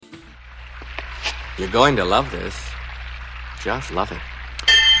You're going to love this. Just love it.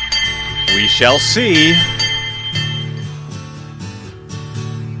 We shall see.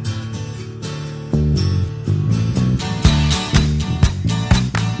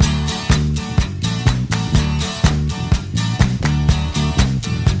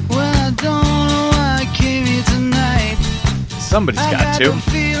 Somebody's got to.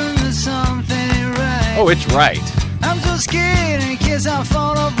 Oh, it's right. I'm so scared in case I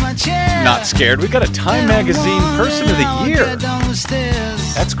fall off my chair. Not scared. We got a Time Magazine Person of the Year.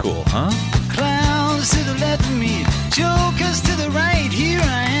 That's cool, huh? Clowns to the left of me, jokers to the right. Here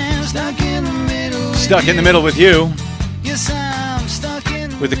I am, stuck in the middle. Stuck in the middle with you. Yes, I'm stuck in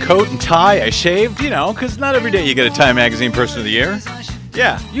the With a coat and tie, I shaved, because not every day you get a Time Magazine Person of the Year.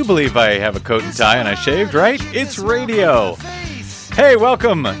 Yeah, you believe I have a coat and tie and I shaved, right? It's radio. Hey,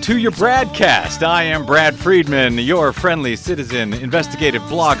 welcome to your BradCast. I am Brad Friedman, your friendly citizen, investigative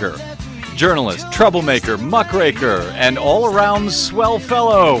blogger, journalist, troublemaker, muckraker, and all-around swell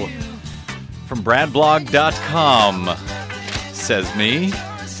fellow from bradblog.com, says me.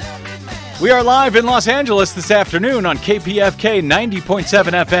 We are live in Los Angeles this afternoon on KPFK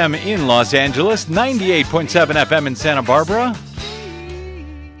 90.7 FM in Los Angeles, 98.7 FM in Santa Barbara,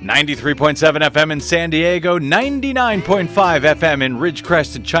 93.7 FM in San Diego, 99.5 FM in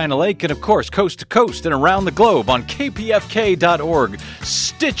Ridgecrest and China Lake, and of course, coast to coast and around the globe on kpfk.org,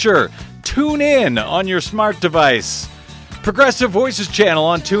 Stitcher, tune in on your smart device, Progressive Voices channel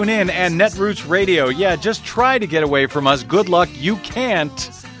on TuneIn, and Netroots Radio. Yeah, just try to get away from us. Good luck, you can't.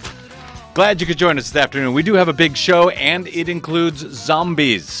 Glad you could join us this afternoon. We do have a big show, and it includes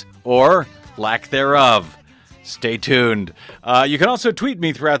zombies, or lack thereof. Stay tuned. You can also tweet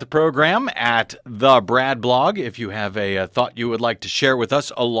me throughout the program at the Brad Blog if you have a thought you would like to share with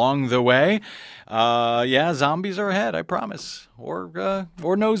us along the way. Yeah, zombies are ahead, I promise. Or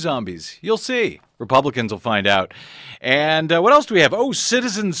no zombies. You'll see. Republicans will find out. And what else do we have? Oh,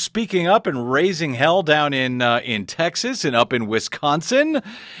 citizens speaking up and raising hell down in Texas and up in Wisconsin.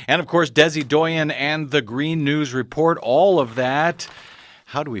 And, of course, Desi Doyen and the Green News Report, all of that.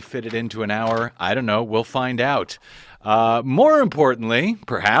 How do we fit it into an hour? I don't know. We'll find out. More importantly,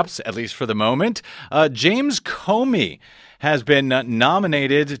 perhaps, at least for the moment, James Comey has been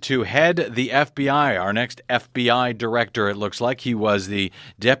nominated to head the FBI, our next FBI director, it looks like. He was the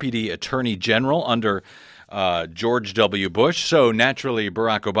Deputy Attorney General under George W. Bush, so naturally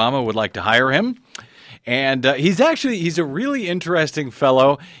Barack Obama would like to hire him. And he's a really interesting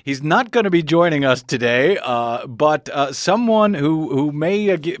fellow. He's not going to be joining us today, but someone who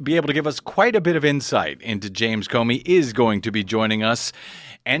may be able to give us quite a bit of insight into James Comey is going to be joining us,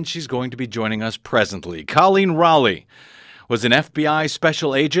 and she's going to be joining us presently. Colleen Rowley was an FBI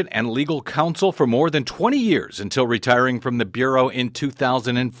special agent and legal counsel for more than 20 years until retiring from the Bureau in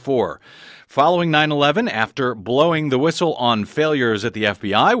 2004. Following 9/11, after blowing the whistle on failures at the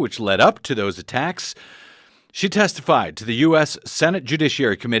FBI, which led up to those attacks, she testified to the U.S. Senate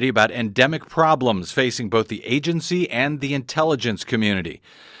Judiciary Committee about endemic problems facing both the agency and the intelligence community.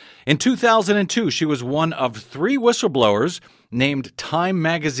 In 2002, she was one of 3 whistleblowers named Time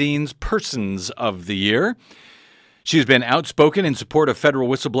Magazine's Persons of the Year. She's been outspoken in support of federal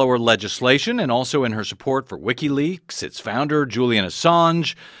whistleblower legislation and also in her support for WikiLeaks, its founder, Julian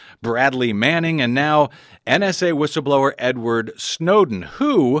Assange, Bradley Manning, and now NSA whistleblower Edward Snowden,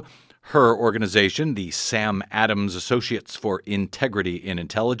 who her organization, the Sam Adams Associates for Integrity in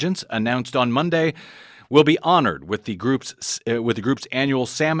Intelligence, announced on Monday will be honored with the group's annual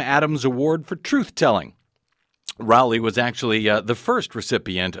Sam Adams Award for Truth-Telling. Rowley was actually the first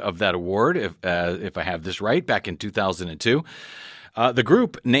recipient of that award, if I have this right, back in 2002. The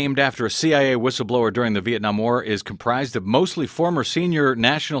group, named after a CIA whistleblower during the Vietnam War, is comprised of mostly former senior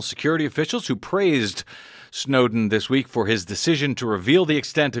national security officials who praised Snowden this week for his decision to reveal the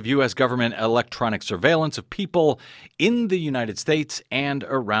extent of U.S. government electronic surveillance of people in the United States and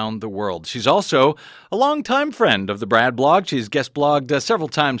around the world. She's also a longtime friend of the Brad blog. She's guest blogged several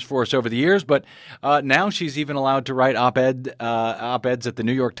times for us over the years, but now she's even allowed to write op-eds at the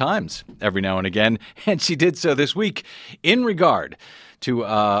New York Times every now and again, and she did so this week in regard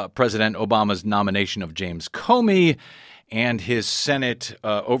to President Obama's nomination of James Comey and his Senate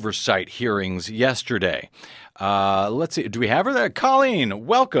oversight hearings yesterday. Let's see. Do we have her there? Colleen,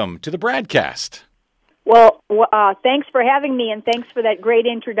 welcome to the BradCast. Well, thanks for having me, and thanks for that great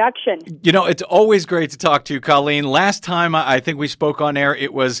introduction. You know, it's always great to talk to you, Colleen. Last time I think we spoke on air,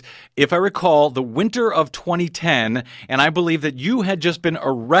 it was, if I recall, the winter of 2010, and I believe that you had just been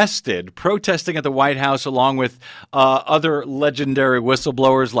arrested protesting at the White House along with other legendary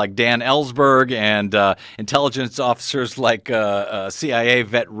whistleblowers like Dan Ellsberg and intelligence officers like CIA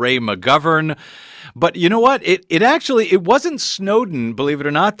vet Ray McGovern. But you know what? It actually wasn't Snowden, believe it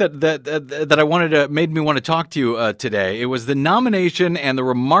or not, that I made me want to talk to you today. It was the nomination and the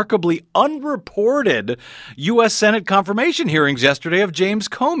remarkably unreported U.S. Senate confirmation hearings yesterday of James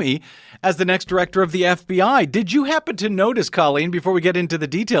Comey as the next director of the FBI. Did you happen to notice, Colleen, before we get into the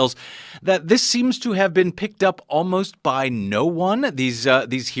details, that this seems to have been picked up almost by no one, these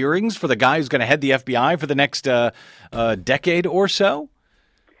hearings for the guy who's going to head the FBI for the next decade or so?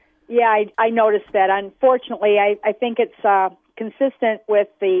 Yeah, I noticed that. Unfortunately, I think it's consistent with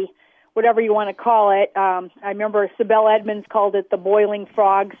the whatever you want to call it. I remember Sibel Edmonds called it the boiling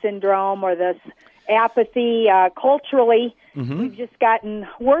frog syndrome, or this apathy. Culturally, we've just gotten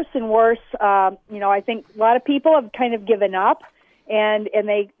worse and worse. I think a lot of people have kind of given up, and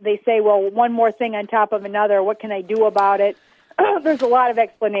they say, well, one more thing on top of another. What can I do about it? There's a lot of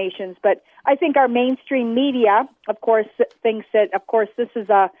explanations, but I think our mainstream media, of course, thinks that, of course, this is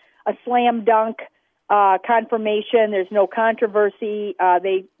a slam dunk confirmation. There's no controversy.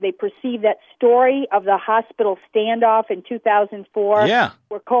 They perceive that story of the hospital standoff in 2004,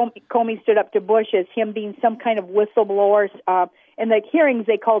 where Comey stood up to Bush as him being some kind of whistleblower. In the hearings,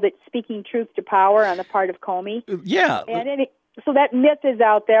 they called it speaking truth to power on the part of Comey. Yeah. And so that myth is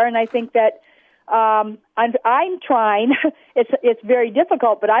out there, and I think that I'm trying. It's very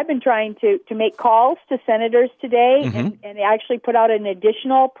difficult, but I've been trying to make calls to senators today, and actually put out an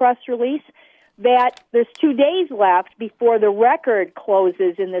additional press release that there's 2 days left before the record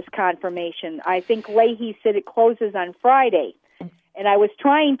closes in this confirmation. I think Leahy said it closes on Friday, and I was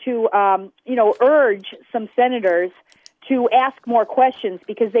trying to urge some senators to ask more questions,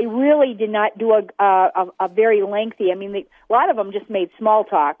 because they really did not do a very lengthy. I mean, a lot of them just made small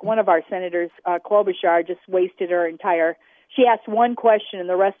talk. One of our senators, Klobuchar, just wasted her entire. She asked one question, and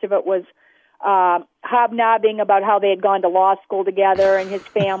the rest of it was hobnobbing about how they had gone to law school together and his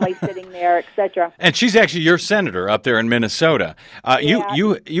family sitting there, etc. And she's actually your senator up there in Minnesota.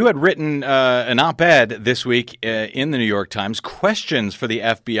 You had written an op-ed this week in the New York Times, questions for the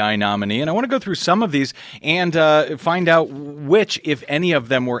FBI nominee, and I want to go through some of these and find out which, if any of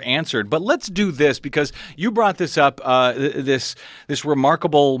them were answered. But let's do this, because you brought this up, this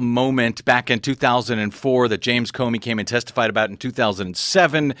remarkable moment back in 2004 that James Comey came and testified about in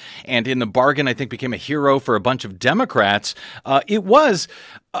 2007, and in the bargain, I think, became a hero for a bunch of Democrats. It was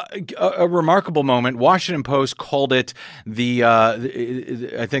a remarkable moment. Washington Post called it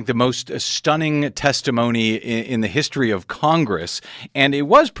I think the most stunning testimony in the history of Congress, and it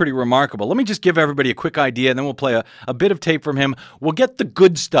was pretty remarkable. Let me just give everybody a quick idea, and then we'll play a bit of tape from him. We'll get the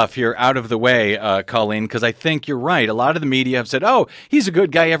good stuff here out of the way, Colleen, because I think you're right. A lot of the media have said, "Oh, he's a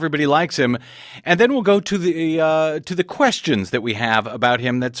good guy, everybody likes him," and then we'll go to the questions that we have about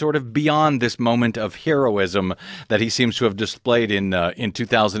him that's sort of beyond this moment of heroism that he seems to have displayed in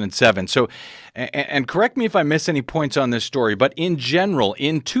 2007. So, and correct me if I miss any points on this story, but in general,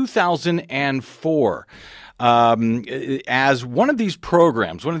 in 2004, as one of these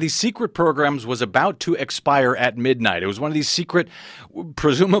programs, one of these secret programs was about to expire at midnight. It was one of these secret,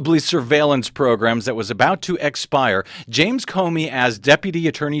 presumably surveillance programs that was about to expire. James Comey, as Deputy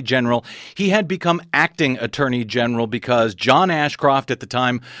Attorney General, he had become acting Attorney General because John Ashcroft at the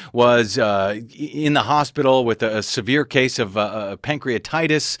time was in the hospital with a severe case of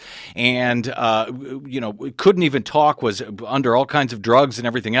pancreatitis and, couldn't even talk, was under all kinds of drugs and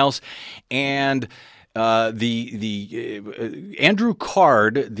everything else. And Andrew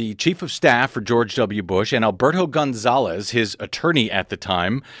Card, the chief of staff for George W. Bush, and Alberto Gonzales, his attorney at the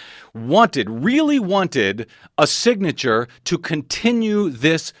time, really wanted a signature to continue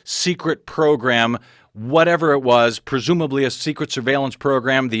this secret program, whatever it was, presumably a secret surveillance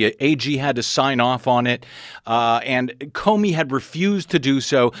program. The AG had to sign off on it, and Comey had refused to do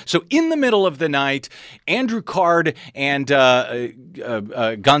so. So in the middle of the night, Andrew Card and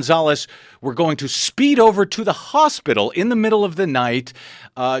Gonzales were going to speed over to the hospital in the middle of the night.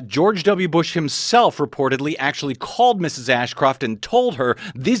 George W. Bush himself reportedly actually called Mrs. Ashcroft and told her,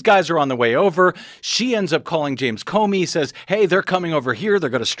 these guys are on the way over. She ends up calling James Comey, says, hey, they're coming over here.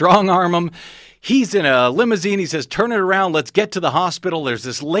 They're going to strong-arm him. He's in a limousine. He says, turn it around. Let's get to the hospital. There's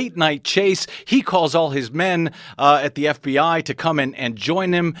this late night chase. He calls all his men at the FBI to come and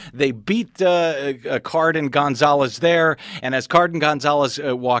join him. They beat Card and Gonzales there. And as Card and Gonzales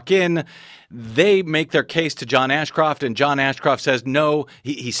walk in, they make their case to John Ashcroft, and John Ashcroft says no.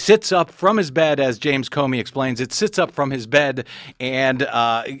 He sits up from his bed, as James Comey explains. It sits up from his bed and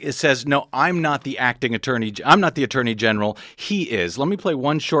it says, no, I'm not the Attorney General. He is. Let me play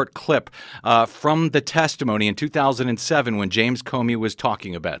one short clip from the testimony in 2007 when James Comey was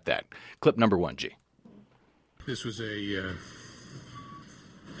talking about that. Clip number 1, G. This was a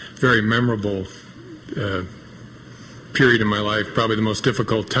very memorable period in my life, probably the most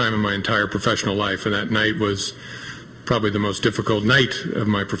difficult time in my entire professional life, and that night was probably the most difficult night of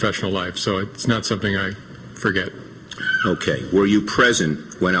my professional life, so it's not something I forget. Okay. Were you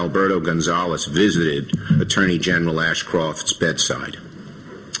present when Alberto Gonzales visited Attorney General Ashcroft's bedside?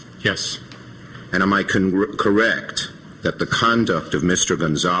 Yes. And am I correct that the conduct of Mr.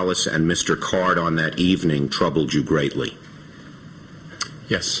 Gonzales and Mr. Card on that evening troubled you greatly?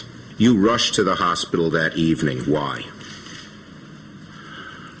 Yes. You rushed to the hospital that evening. Why?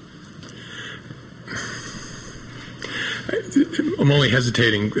 I'm only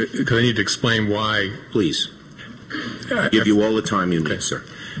hesitating because I need to explain why. Please. Give you all the time you need, sir.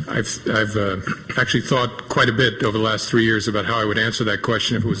 I've actually thought quite a bit over the last 3 years about how I would answer that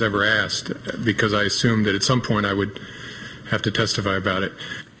question if it was ever asked, because I assumed that at some point I would have to testify about it.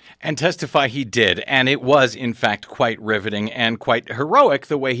 And testify he did, and it was, in fact, quite riveting and quite heroic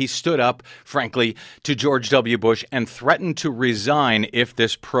the way he stood up, frankly, to George W. Bush and threatened to resign if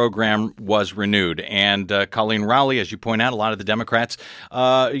this program was renewed. And Colleen Rowley, as you point out, a lot of the Democrats,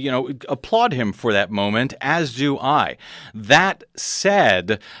 applaud him for that moment, as do I. That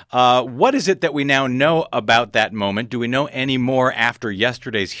said, what is it that we now know about that moment? Do we know any more after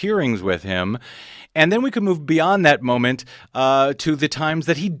yesterday's hearings with him? And then we could move beyond that moment to the times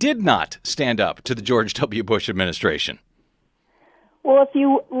that he did not stand up to the George W. Bush administration. Well, if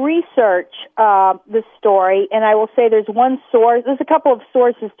you research this story, and I will say there's a couple of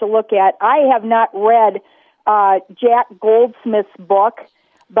sources to look at. I have not read Jack Goldsmith's book,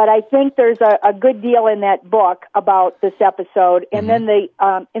 but I think there's a good deal in that book about this episode. And then the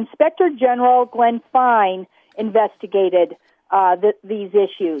Inspector General Glenn Fine investigated these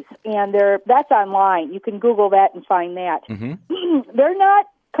issues, and that's online. You can Google that and find that. They're not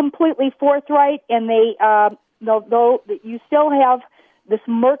completely forthright, and though you still have this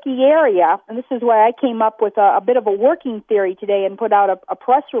murky area, and this is why I came up with a bit of a working theory today and put out a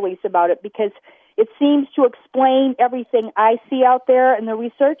press release about it, because it seems to explain everything I see out there in the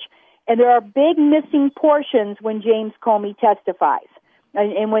research, and there are big missing portions when James Comey testifies.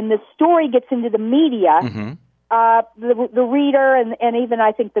 And when the story gets into the media, the reader and even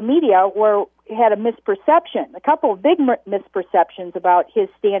I think the media had a misperception, a couple of big misperceptions about his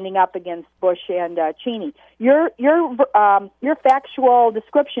standing up against Bush and Cheney. Your factual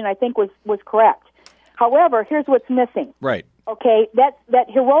description, I think, was correct. However, here's what's missing. Right. Okay, that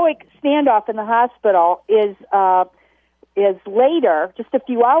heroic standoff in the hospital is later, just a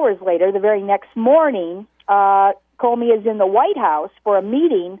few hours later, the very next morning. Comey is in the White House for a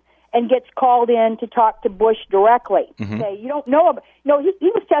meeting and gets called in to talk to Bush directly. Okay, you don't know about. No, he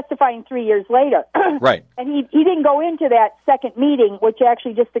was testifying 3 years later. Right. And he didn't go into that second meeting, which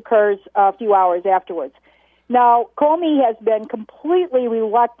actually just occurs a few hours afterwards. Now, Comey has been completely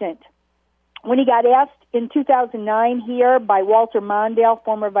reluctant. When he got asked in 2009 here by Walter Mondale,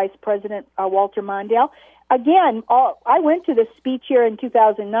 former Vice President Walter Mondale, again, I went to this speech here in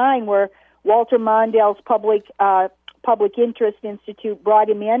 2009 where Walter Mondale's Public Interest Institute brought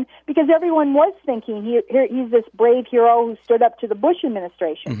him in because everyone was thinking he's this brave hero who stood up to the Bush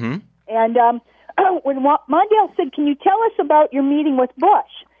administration. And when Mondale said, "Can you tell us about your meeting with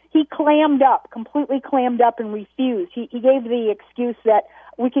Bush?" he completely clammed up and refused. He gave the excuse that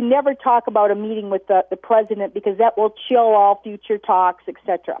we can never talk about a meeting with the president because that will chill all future talks,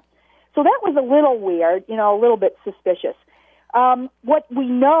 etc. So that was a little weird, a little bit suspicious. What we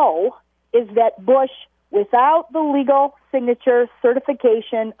know is that Bush, without the legal signature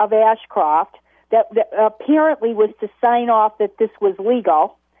certification of Ashcroft, that apparently was to sign off that this was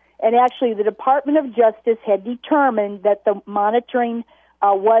legal, and actually the Department of Justice had determined that the monitoring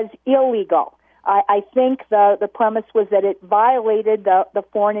was illegal. I think the premise was that it violated the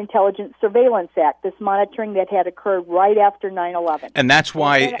Foreign Intelligence Surveillance Act, this monitoring that had occurred right after 9/11. And that's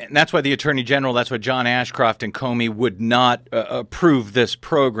why the Attorney General, that's why John Ashcroft and Comey would not approve this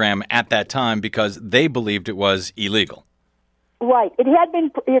program at that time because they believed it was illegal. Right. It had been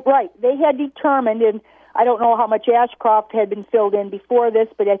right. They had determined, and I don't know how much Ashcroft had been filled in before this,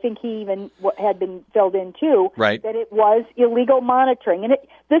 but I think he even had been filled in too. Right. That it was illegal monitoring, and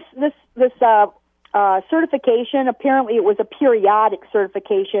this certification, apparently it was a periodic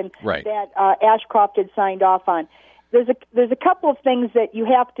certification that Ashcroft had signed off on. There's a couple of things that you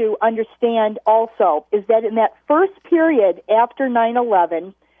have to understand also, is that in that first period after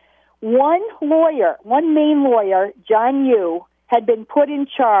 9/11, one main lawyer, John Yoo, had been put in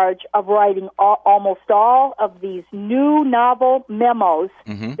charge of writing almost all of these new novel memos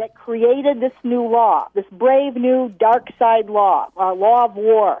that created this new law, this brave new dark side law, law of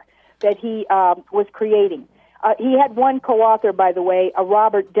war that he was creating. He had one co-author, by the way,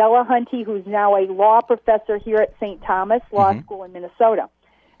 Robert Delahunty, who's now a law professor here at St. Thomas Law School in Minnesota.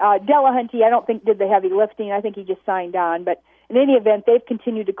 Delahunty, I don't think did the heavy lifting. I think he just signed on. But in any event, they've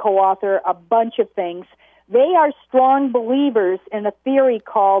continued to co-author a bunch of things. They are strong believers in a theory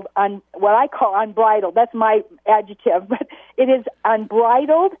called, what I call unbridled. That's my adjective, but it is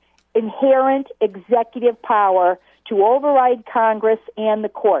unbridled, inherent executive power to override Congress and the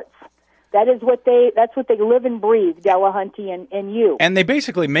courts. That's what they live and breathe, Delahunty and you. And they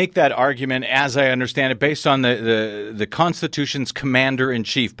basically make that argument, as I understand it, based on the Constitution's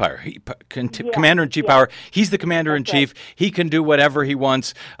commander-in-chief power. Commander-in-chief power. He's the commander-in-chief. Right. He can do whatever he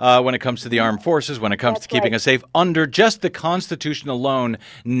wants when it comes to the armed forces, when it comes to keeping us safe, under just the Constitution alone,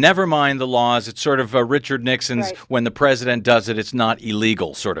 never mind the laws. It's sort of Richard Nixon's, when the president does it, it's not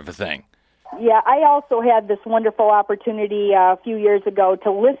illegal sort of a thing. Yeah, I also had this wonderful opportunity a few years ago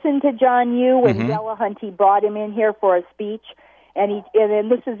to listen to John Yoo when Delahunty brought him in here for a speech, and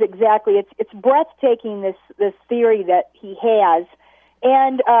this is exactly it's breathtaking this theory that he has,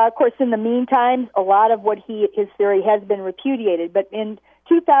 and of course in the meantime a lot of what his theory has been repudiated. But in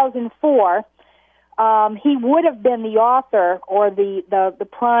 2004, he would have been the author or the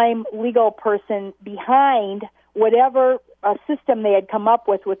prime legal person behind whatever system they had come up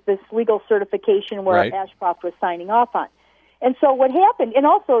with this legal certification where Ashcroft was signing off on. And so what happened, and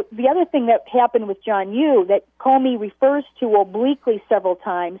also the other thing that happened with John Yoo that Comey refers to obliquely several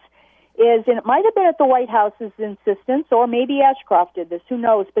times is, and it might have been at the White House's insistence, or maybe Ashcroft did this, who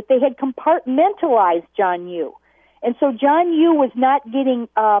knows, but they had compartmentalized John Yoo. And so John Yoo was not getting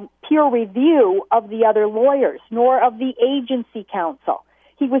peer review of the other lawyers, nor of the agency counsel.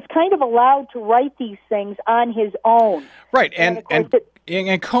 He was kind of allowed to write these things on his own. Right, and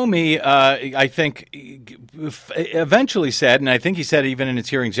Comey, I think, eventually said, and I think he said even in his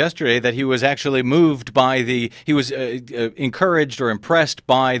hearings yesterday, that he was actually moved by he was encouraged or impressed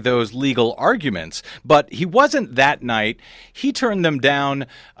by those legal arguments. But he wasn't that night. He turned them down.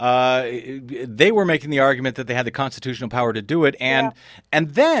 They were making the argument that they had the constitutional power to do it, and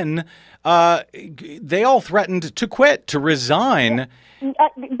then they all threatened to quit, to resign.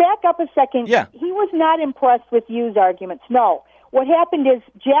 Back up a second. Yeah. He was not impressed with Yoo's arguments. No. What happened is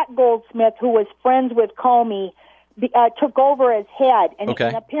Jack Goldsmith, who was friends with Comey, took over as head, and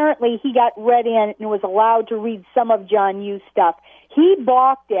apparently he got read in and was allowed to read some of John Yoo's stuff. He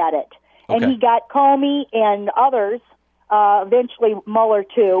balked at it, and he got Comey and others, eventually Mueller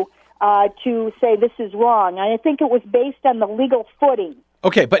too, to say this is wrong. And I think it was based on the legal footing.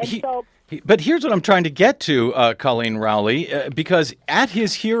 Okay, but But here's what I'm trying to get to, Colleen Rowley, because at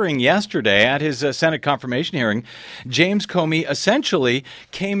his hearing yesterday, at his Senate confirmation hearing, James Comey essentially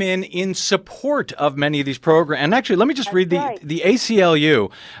came in support of many of these programs. And actually, let me just read the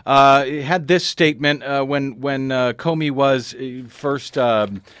ACLU had this statement when Comey was first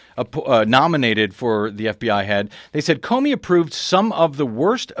nominated for the FBI head. They said Comey approved some of the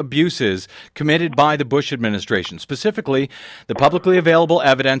worst abuses committed by the Bush administration. Specifically, the publicly available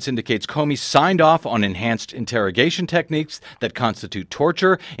evidence indicates Comey signed off on enhanced interrogation techniques that constitute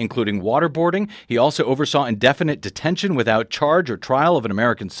torture, including waterboarding. He also oversaw indefinite detention without charge or trial of an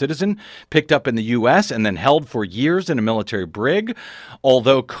American citizen picked up in the U.S. and then held for years in a military brig.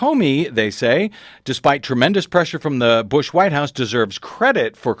 Although Comey, they say, despite tremendous pressure from the Bush White House, deserves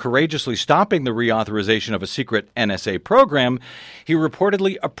credit for courageously stopping the reauthorization of a secret NSA program, he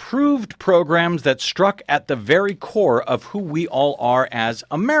reportedly approved programs that struck at the very core of who we all are as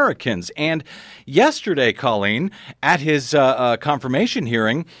Americans. And yesterday, Colleen, at his confirmation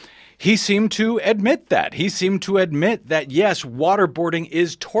hearing, he seemed to admit that. He seemed to admit that, yes, waterboarding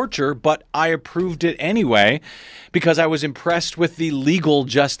is torture, but I approved it anyway because I was impressed with the legal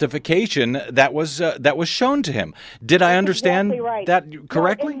justification that was shown to him. Did I understand that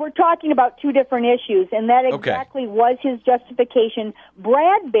correctly? No, and we're talking about two different issues, and that exactly was his justification.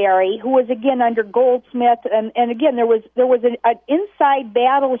 Bradbury, who was again under Goldsmith, and again there was an inside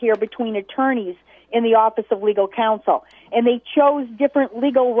battle here between attorneys in the Office of Legal Counsel, and they chose different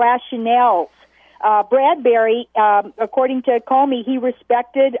legal rationales. Bradbury, according to Comey, he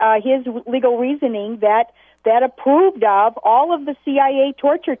respected his legal reasoning that approved of all of the CIA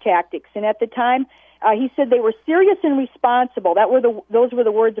torture tactics, and at the time, he said they were serious and responsible. Those were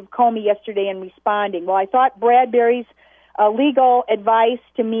the words of Comey yesterday in responding. Well, I thought Bradbury's legal advice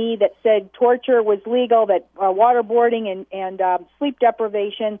to me that said torture was legal, that waterboarding and sleep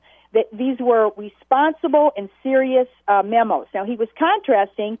deprivation, that these were responsible and serious memos. Now, he was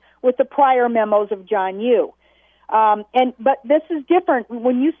contrasting with the prior memos of John Yoo. But this is different.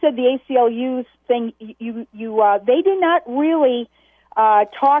 When you said the ACLU's thing, they did not really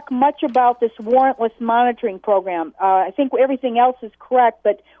talk much about this warrantless monitoring program. I think everything else is correct,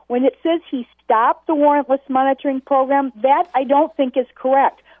 but when it says he stopped the warrantless monitoring program, that I don't think is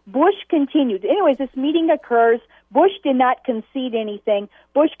correct. Bush continued. Anyways, this meeting occurs. Bush did not concede anything.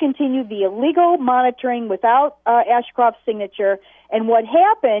 Bush continued the illegal monitoring without Ashcroft's signature. And what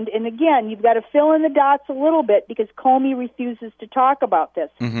happened, and again, you've got to fill in the dots a little bit because Comey refuses to talk about this,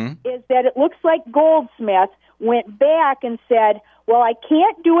 is that it looks like Goldsmith went back and said, well, I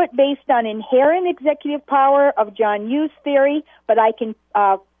can't do it based on inherent executive power of John Hughes' theory, but I can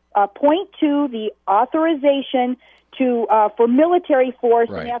point to the authorization to for military force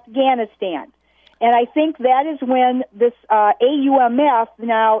in Afghanistan. And I think that is when this AUMF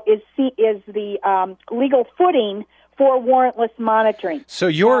now is the legal footing for warrantless monitoring. So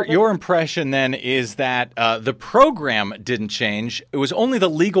your impression then is that the program didn't change. It was only the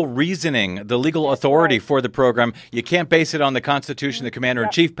legal reasoning, the legal authority for the program. You can't base it on the Constitution, the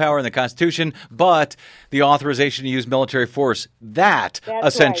commander-in-chief power in the Constitution, but the authorization to use military force, that's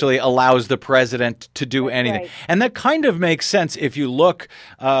essentially allows the president to do anything. Right. And that kind of makes sense if you look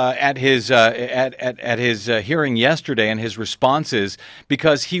at his at his hearing yesterday and his responses,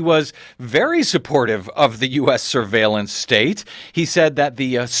 because he was very supportive of the U.S. surveillance state. He said that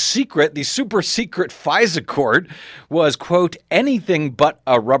the super secret FISA court was, quote, anything but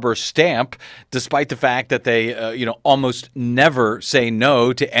a rubber stamp, despite the fact that they, almost never say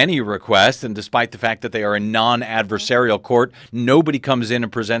no to any request, and despite the fact that they are a non-adversarial court, nobody comes in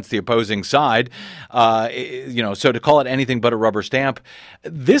and presents the opposing side. So to call it anything but a rubber stamp,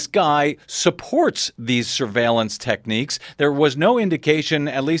 this guy supports these surveillance techniques. There was no indication,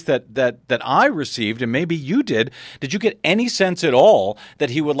 at least that I received, and maybe you did you get any sense at all that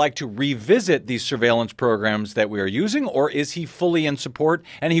he would like to revisit these surveillance programs that we are using, or is he fully in support,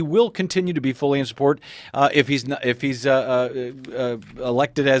 and he will continue to be fully in support if he's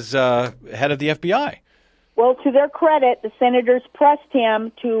elected as head of the FBI? Well, to their credit, the senators pressed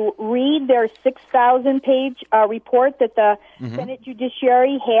him to read their 6,000-page report that the Senate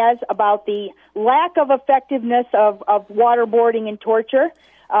Judiciary has about the lack of effectiveness of waterboarding and torture.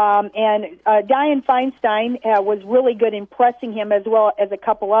 And Dianne Feinstein was really good in pressing him, as well as a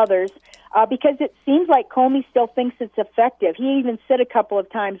couple others, because it seems like Comey still thinks it's effective. He even said a couple of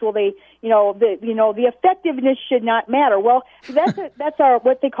times, "Well, the effectiveness should not matter." Well, that's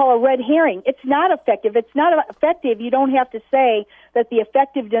what they call a red herring. It's not effective. It's not effective. You don't have to say that the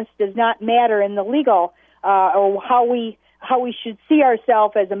effectiveness does not matter in the legal or how we should see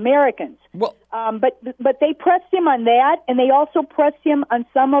ourselves as Americans. Well, but they pressed him on that, and they also pressed him on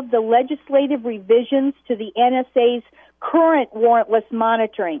some of the legislative revisions to the NSA's current warrantless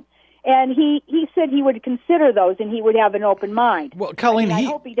monitoring. And he said he would consider those, and he would have an open mind. Well, Colleen, I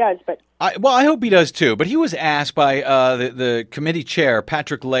hope he does, but I hope he does too. But he was asked by the committee chair,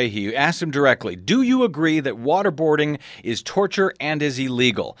 Patrick Leahy, asked him directly, "Do you agree that waterboarding is torture and is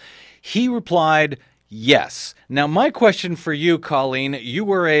illegal?" He replied, "Yes." Now, my question for you, Colleen, you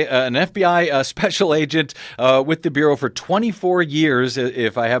were an FBI special agent with the Bureau for 24 years,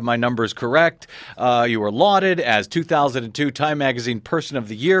 if I have my numbers correct. You were lauded as 2002 Time Magazine Person of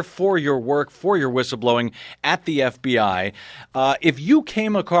the Year for your work, for your whistleblowing at the FBI. If you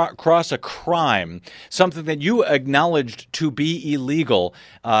came across a crime, something that you acknowledged to be illegal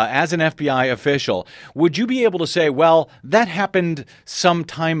as an FBI official, would you be able to say, well, that happened some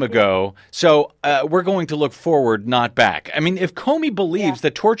time ago, so we're going to look forward, not back? I mean, if Comey believes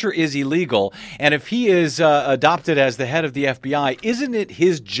that torture is illegal, and if he is adopted as the head of the FBI, isn't it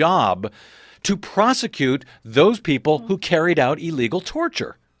his job to prosecute those people who carried out illegal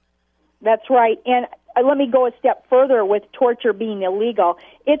torture? That's right. And let me go a step further with torture being illegal.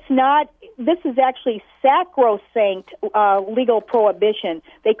 It's not. This is actually sacrosanct legal prohibition.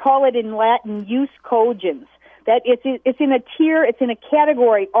 They call it in Latin jus cogens. That it's in a tier, it's in a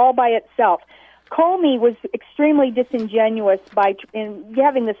category all by itself. Comey was extremely disingenuous in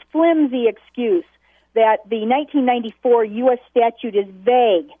having this flimsy excuse that the 1994 U.S. statute is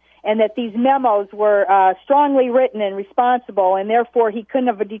vague and that these memos were strongly written and responsible, and therefore he couldn't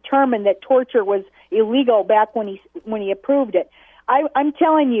have determined that torture was illegal back when he approved it. I'm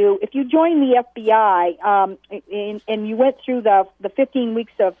telling you, if you join the FBI and you went through the 15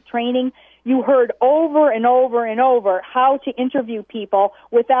 weeks of training, you heard over and over and over how to interview people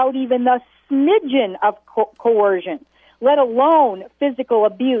without even the smidgen of coercion, let alone physical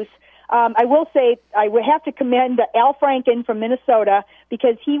abuse. I will say I would have to commend Al Franken from Minnesota,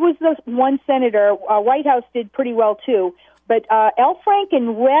 because he was the one senator. White House did pretty well too, but L.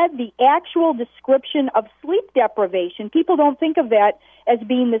 Franken read the actual description of sleep deprivation. People don't think of that as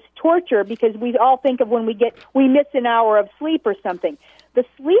being this torture because we all think of when we miss an hour of sleep or something. The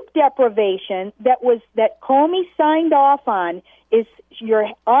sleep deprivation that Comey signed off on is your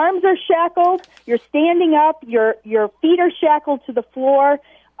arms are shackled, you're standing up, your feet are shackled to the floor,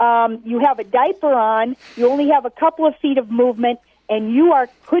 you have a diaper on, you only have a couple of feet of movement, and you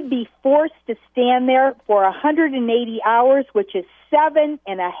could be forced to stand there for 180 hours, which is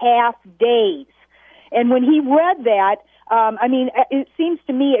 7.5 days. And when he read that, it seems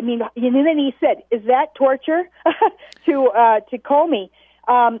to me, and then he said, "Is that torture?" to Comey.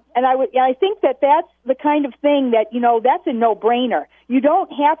 And I think that's the kind of thing that, that's a no-brainer. You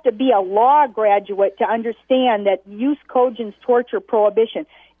don't have to be a law graduate to understand that jus cogens torture prohibition.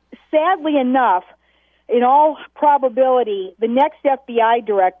 Sadly enough, in all probability, the next FBI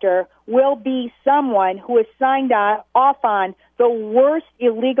director will be someone who has signed off on the worst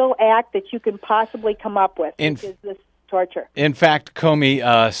illegal act that you can possibly come up with, which is this torture. In fact, Comey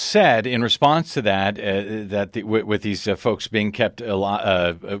said in response to that, with these folks being kept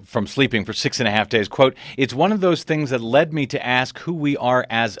from sleeping for 6.5 days, quote, "It's one of those things that led me to ask who we are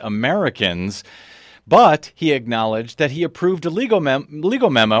as Americans." But he acknowledged that he approved a legal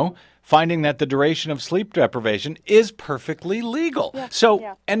memo finding that the duration of sleep deprivation is perfectly legal.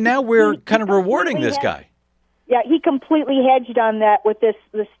 Yeah, and now we're kind of rewarding this guy. Yeah, he completely hedged on that with the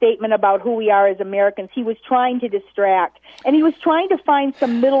statement about who we are as Americans. He was trying to distract, and he was trying to find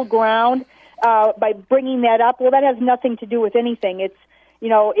some middle ground by bringing that up. Well, that has nothing to do with anything. It's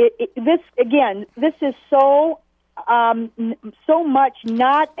this is so much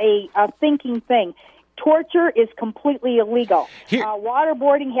not a thinking thing. Torture is completely illegal.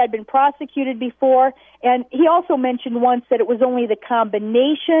 Waterboarding had been prosecuted before, and he also mentioned once that it was only the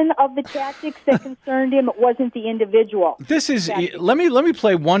combination of the tactics that concerned him. It wasn't the individual. Let me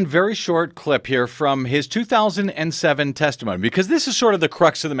play one very short clip here from his 2007 testimony, because this is sort of the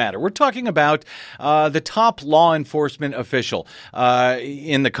crux of the matter. We're talking about the top law enforcement official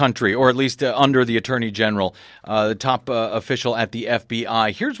in the country, or at least under the Attorney General, the top official at the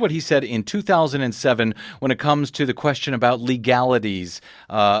FBI. Here's what he said in 2007 when it comes to the question about legalities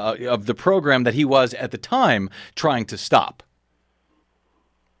of the program that he was at the time trying to stop.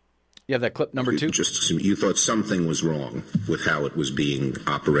 You have that clip number 2? You thought something was wrong with how it was being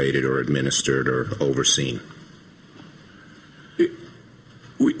operated or administered or overseen.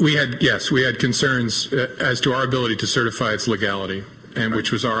 We had concerns as to our ability to certify its legality, and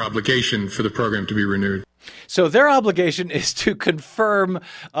which was our obligation for the program to be renewed. So their obligation is to confirm,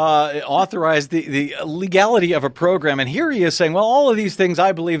 authorize the legality of a program. And here he is saying, well, all of these things,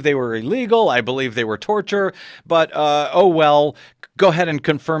 I believe they were illegal. I believe they were torture. But, go ahead and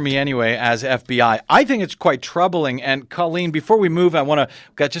confirm me anyway as FBI. I think it's quite troubling. And Colleen, before we move, we've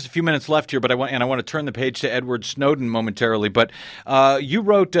got just a few minutes left here, but I want to turn the page to Edward Snowden momentarily. But you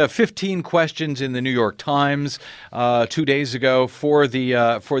wrote 15 questions in the New York Times 2 days ago for the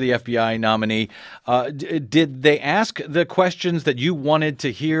FBI nominee. Did they ask the questions that you wanted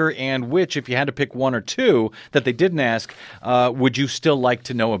to hear, and which, if you had to pick one or two that they didn't ask, would you still like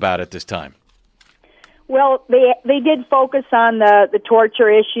to know about at this time? Well, they did focus on the torture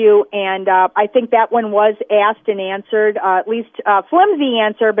issue, and I think that one was asked and answered, at least flimsy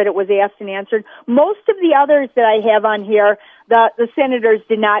answer, but it was asked and answered. Most of the others that I have on here, the senators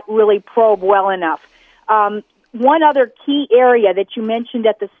did not really probe well enough. One other key area that you mentioned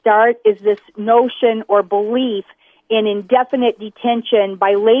at the start is this notion or belief in indefinite detention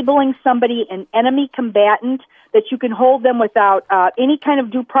by labeling somebody an enemy combatant, that you can hold them without any kind of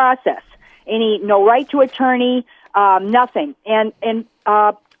due process. No right to attorney, nothing. And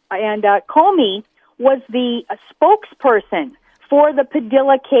Comey was the spokesperson for the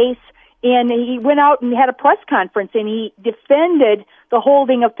Padilla case, and he went out and had a press conference, and he defended the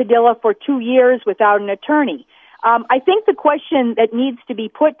holding of Padilla for 2 years without an attorney. I think the question that needs to be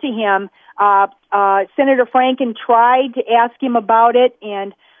put to him, Senator Franken tried to ask him about it,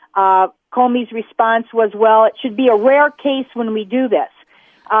 and Comey's response was, well, it should be a rare case when we do this.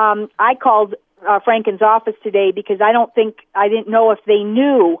 I called Franken's office today because I didn't know if they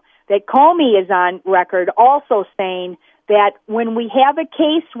knew that Comey is on record also saying that when we have a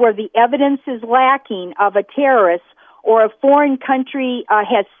case where the evidence is lacking of a terrorist or a foreign country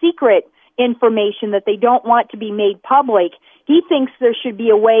has secret information that they don't want to be made public, he thinks there should be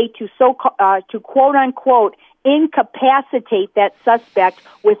a way to quote unquote incapacitate that suspect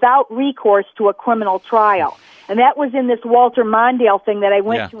without recourse to a criminal trial. And that was in this Walter Mondale thing that I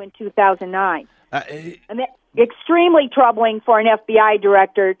went to in 2009. And that's extremely troubling for an FBI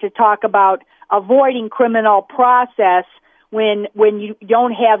director to talk about avoiding criminal process when you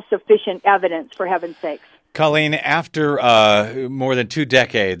don't have sufficient evidence, for heaven's sakes. Colleen, after more than 2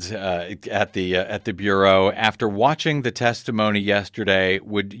 decades at the Bureau, after watching the testimony yesterday,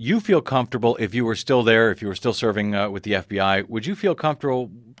 would you feel comfortable, if you were still there, if you were still serving with the FBI, would you feel comfortable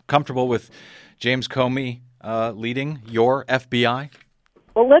with James Comey leading your FBI?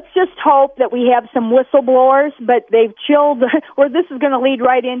 Well, let's just hope that we have some whistleblowers, but they've chilled. Or this is going to lead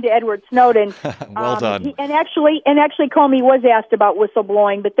right into Edward Snowden. Well done. And actually, Comey was asked about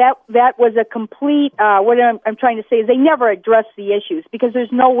whistleblowing, but that was a complete. What I'm trying to say is they never addressed the issues because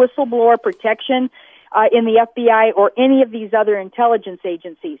there's no whistleblower protection in the FBI or any of these other intelligence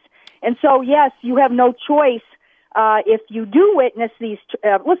agencies. And so, yes, you have no choice. If you do witness these,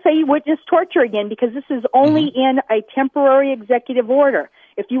 let's say you witness torture again, because this is only in a temporary executive order.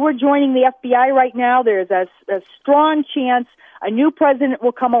 If you were joining the FBI right now, there's a strong chance a new president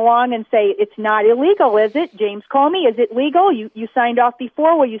will come along and say, it's not illegal, is it? James Comey, is it legal? You signed off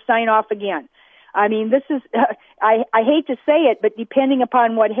before, will you sign off again? I mean, this is, I hate to say it, but depending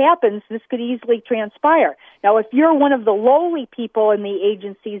upon what happens, this could easily transpire. Now, if you're one of the lowly people in the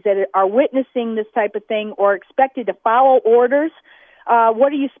agencies that are witnessing this type of thing or expected to follow orders,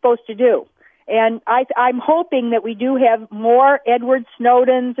 what are you supposed to do? And I'm hoping that we do have more Edward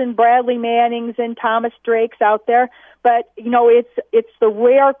Snowdens and Bradley Mannings and Thomas Drakes out there. But, it's the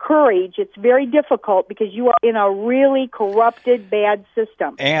rare courage. It's very difficult because you are in a really corrupted, bad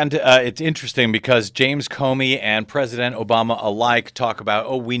system. And it's interesting because James Comey and President Obama alike talk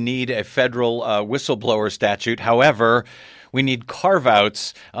about, we need a federal whistleblower statute. However, we need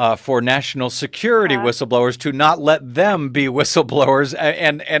carve-outs for national security whistleblowers to not let them be whistleblowers.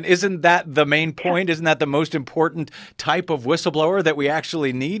 And isn't that the main point? Isn't that the most important type of whistleblower that we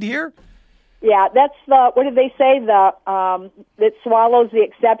actually need here? Yeah, that's what did they say? That swallows the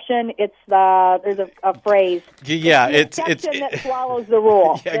exception. There's a phrase. Yeah, it's the exception that swallows the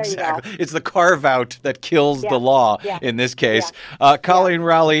rule. Yeah, exactly. It's the carve out that kills the law in this case. Colleen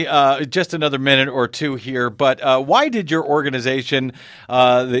Rowley, just another minute or two here, but why did your organization,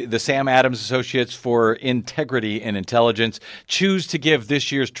 the Sam Adams Associates for Integrity and Intelligence, choose to give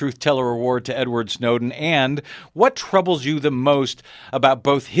this year's Truth Teller Award to Edward Snowden? And what troubles you the most about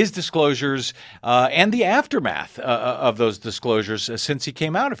both his disclosures and the aftermath of those disclosures since he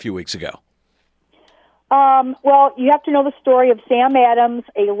came out a few weeks ago? Well, you have to know the story of Sam Adams,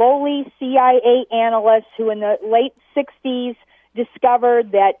 a lowly CIA analyst who in the late 60s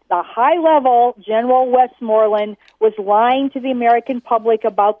discovered that the high-level General Westmoreland was lying to the American public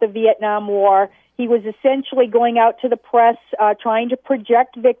about the Vietnam War. He was essentially going out to the press trying to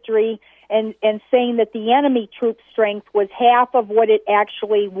project victory and saying that the enemy troop strength was half of what it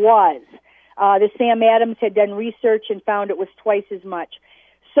actually was. The Sam Adams had done research and found it was twice as much.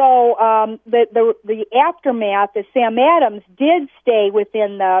 So the aftermath is Sam Adams did stay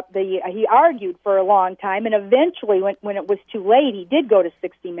within he argued for a long time, and eventually when it was too late, he did go to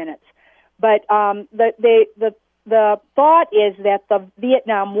 60 Minutes. But the thought is that the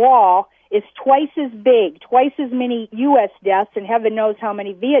Vietnam Wall is twice as big, twice as many U.S. deaths, and heaven knows how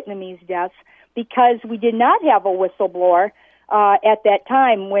many Vietnamese deaths, because we did not have a whistleblower at that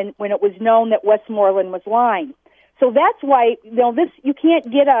time when it was known that Westmoreland was lying. So that's why this you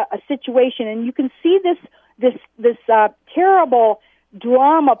can't get a situation, and you can see this terrible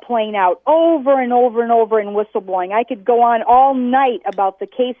drama playing out over and over and over in whistleblowing. I could go on all night about the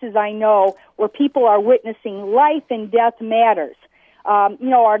cases I know where people are witnessing life and death matters.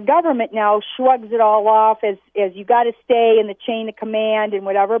 Our government now shrugs it all off as you got to stay in the chain of command and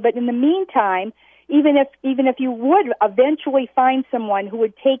whatever. But in the meantime, even if you would eventually find someone who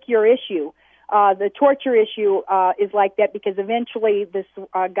would take your issue, the torture issue is like that, because eventually this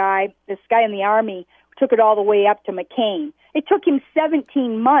guy in the Army took it all the way up to McCain. It took him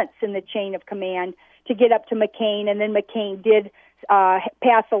 17 months in the chain of command to get up to McCain, and then McCain did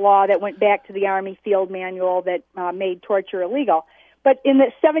pass a law that went back to the Army Field Manual that made torture illegal. But in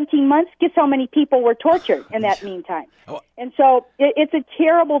the 17 months, guess how many people were tortured in that meantime? And so it's a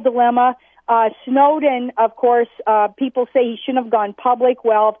terrible dilemma. Snowden, of course, people say he shouldn't have gone public.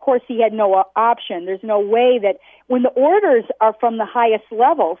 Well, of course, he had no option. There's no way that when the orders are from the highest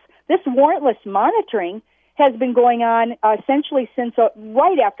levels, this warrantless monitoring has been going on essentially since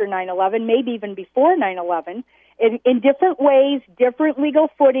right after 9/11, maybe even before 9/11, in different ways, different legal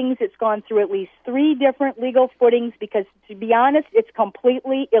footings. It's gone through at least 3 different legal footings because, to be honest, it's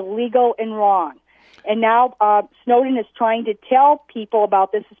completely illegal and wrong. And now Snowden is trying to tell people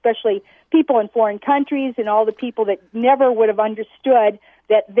about this, especially people in foreign countries and all the people that never would have understood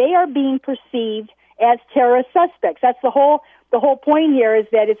that they are being perceived as terrorist suspects. That's the whole point here, is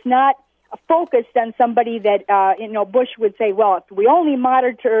that it's not focused on somebody that, Bush would say, well, if we only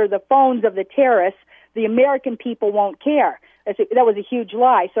monitor the phones of the terrorists, the American people won't care. That was a huge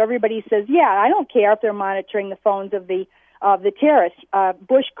lie. So everybody says, yeah, I don't care if they're monitoring the phones of the terrorists.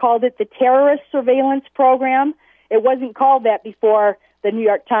 Bush called it the terrorist surveillance program. It wasn't called that before the New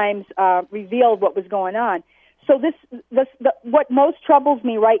York Times revealed what was going on. So what most troubles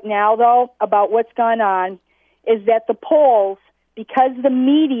me right now, though, about what's gone on is that the polls, because the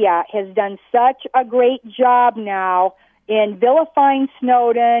media has done such a great job now in vilifying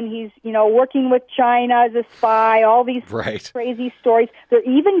Snowden, he's, working with China as a spy, all these crazy stories. They're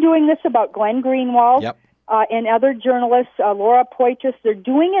even doing this about Glenn Greenwald. Yep. And other journalists, Laura Poitras, they're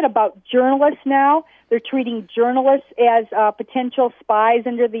doing it about journalists now. They're treating journalists as potential spies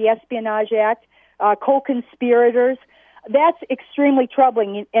under the Espionage Act, co-conspirators. That's extremely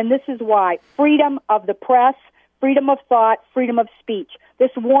troubling, and this is why. Freedom of the press, freedom of thought, freedom of speech. This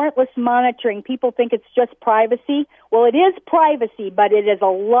warrantless monitoring, people think it's just privacy. Well, it is privacy, but it is a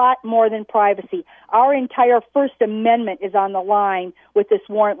lot more than privacy. Our entire First Amendment is on the line with this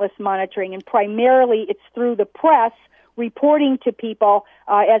warrantless monitoring, and primarily it's through the press reporting to people,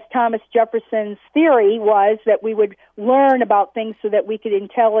 as Thomas Jefferson's theory was, that we would learn about things so that we could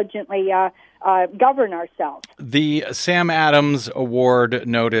intelligently govern ourselves. The Sam Adams Award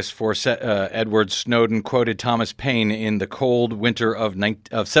notice for Edward Snowden quoted Thomas Paine in The Cold Winter of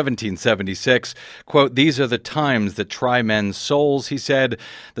 1776. Quote, "These are the times that try men's souls," he said.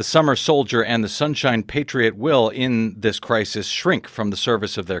 "The summer soldier and the sunshine patriot will, in this crisis, shrink from the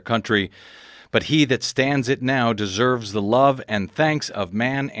service of their country. But he that stands it now deserves the love and thanks of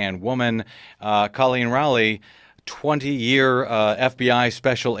man and woman." Colleen Rowley, 20-year FBI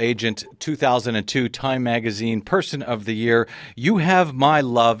Special Agent, 2002 Time Magazine Person of the Year. You have my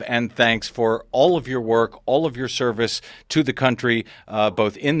love and thanks for all of your work, all of your service to the country,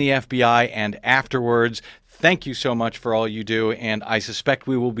 both in the FBI and afterwards. Thank you so much for all you do, and I suspect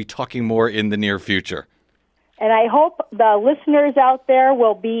we will be talking more in the near future. And I hope the listeners out there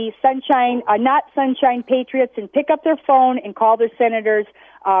will be not sunshine patriots, and pick up their phone and call their senators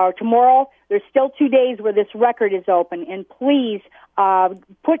tomorrow. There's still 2 days where this record is open, and please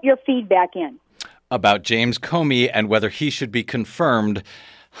put your feedback in. About James Comey and whether he should be confirmed,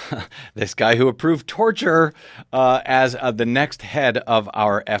 this guy who approved torture, as the next head of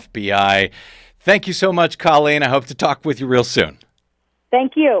our FBI. Thank you so much, Colleen. I hope to talk with you real soon.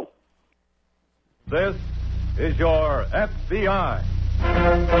 Thank you. This is your FBI.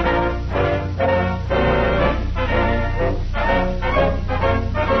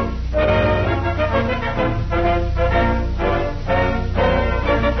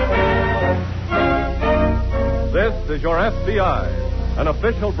 This is your FBI, an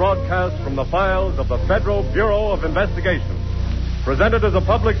official broadcast from the files of the Federal Bureau of Investigation, presented as a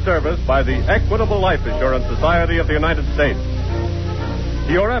public service by the Equitable Life Assurance Society of the United States.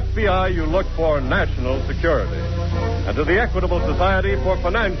 To your FBI, you look for national security, and to the Equitable Society for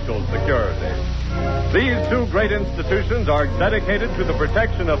financial security. These two great institutions are dedicated to the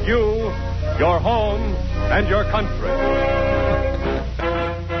protection of you, your home, and your country.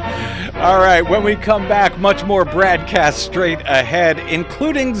 All right, when we come back, much more BradCast straight ahead,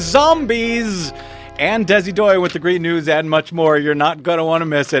 including zombies and Desi Doy with the great news and much more. You're not going to want to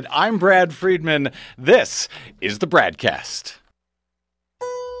miss it. I'm Brad Friedman. This is the BradCast.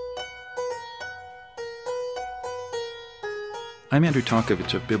 I'm Andrew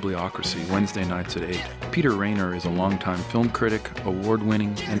Tonkovich of Bibliocracy, Wednesday nights at 8. Peter Rayner is a longtime film critic,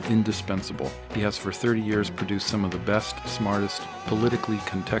 award-winning, and indispensable. He has for 30 years produced some of the best, smartest, politically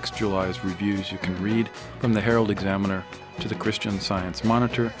contextualized reviews you can read, from the Herald Examiner to the Christian Science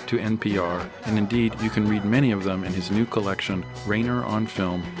Monitor to NPR, and indeed you can read many of them in his new collection, Rayner on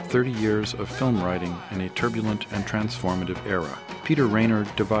Film, 30 Years of Film Writing in a Turbulent and Transformative Era. Peter Rayner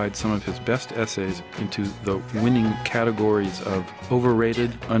divides some of his best essays into the winning categories of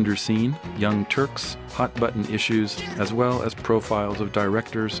overrated, underseen, young Turks, hot-button issues, as well as profiles of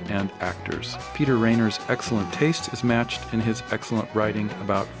directors and actors. Peter Rayner's excellent taste is matched in his excellent writing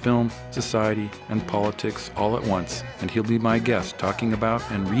about film, society, and politics all at once, and he'll be my guest talking about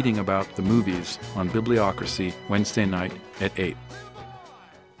and reading about the movies on Bibliocracy Wednesday night at 8.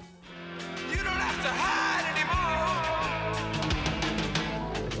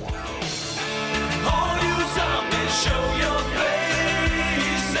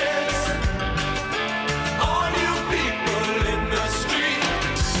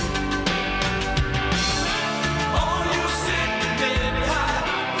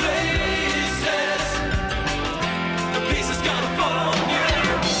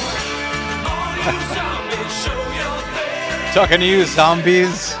 Talking to you,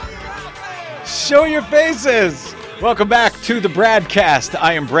 zombies. Show your faces. Welcome back to the BradCast.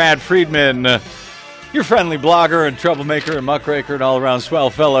 I am Brad Friedman, your friendly blogger and troublemaker and muckraker and all-around swell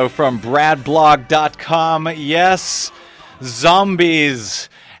fellow from bradblog.com. Yes, zombies.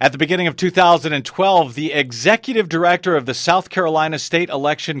 At the beginning of 2012, the executive director of the South Carolina State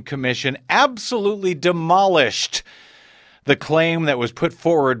Election Commission absolutely demolished the claim that was put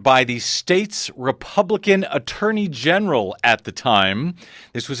forward by the state's Republican Attorney General at the time.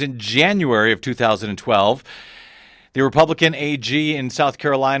 This was in January of 2012. The Republican AG in South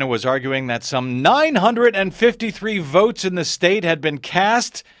Carolina was arguing that some 953 votes in the state had been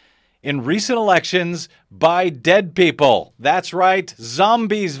cast in recent elections by dead people. That's right,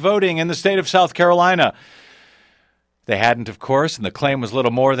 zombies voting in the state of South Carolina. They hadn't, of course, and the claim was little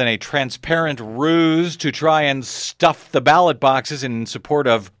more than a transparent ruse to try and stuff the ballot boxes in support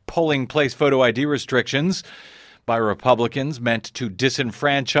of polling place photo ID restrictions by Republicans meant to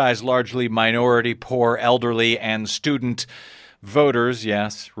disenfranchise largely minority, poor, elderly, and student voters.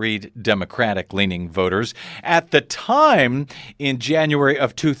 Yes, read Democratic-leaning voters. At the time, in January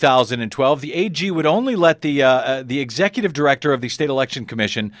of 2012, the AG would only let the executive director of the State Election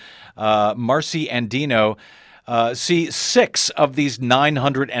Commission, Marcy Andino, see 6 of these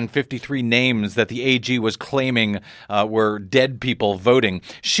 953 names that the AG was claiming were dead people voting.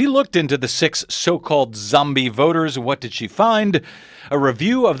 She looked into the 6 so-called zombie voters. What did she find? A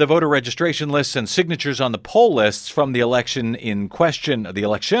review of the voter registration lists and signatures on the poll lists from the elections in question,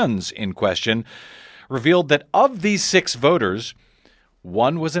 revealed that of these 6 voters,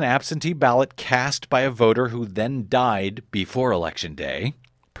 one was an absentee ballot cast by a voter who then died before Election Day.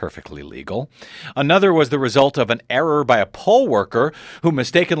 Perfectly legal. Another was the result of an error by a poll worker who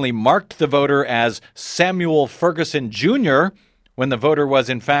mistakenly marked the voter as Samuel Ferguson Jr. when the voter was,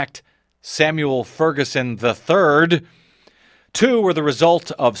 in fact, Samuel Ferguson III. 2 were the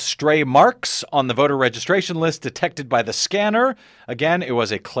result of stray marks on the voter registration list detected by the scanner. Again, it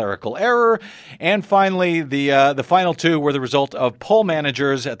was a clerical error. And finally, the final 2 were the result of poll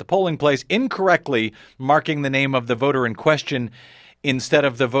managers at the polling place incorrectly marking the name of the voter in question instead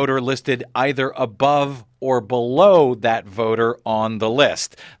of the voter listed either above or below that voter on the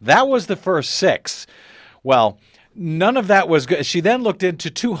list. That was the first 6. Well, none of that was good. She then looked into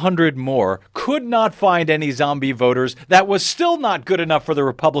 200 more, could not find any zombie voters. That was still not good enough for the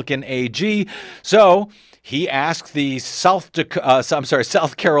Republican AG. So he asked the South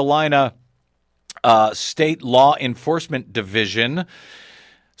Carolina State Law Enforcement Division,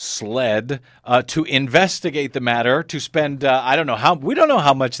 SLED, to investigate the matter, to spend, we don't know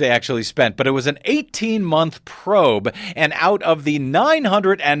how much they actually spent, but it was an 18-month probe. And out of the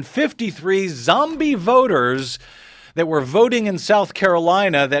 953 zombie voters that were voting in South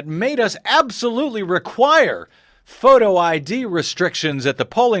Carolina that made us absolutely require photo ID restrictions at the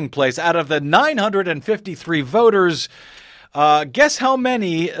polling place, out of the 953 voters, guess how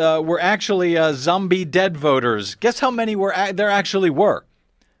many were actually zombie dead voters? Guess how many there actually were?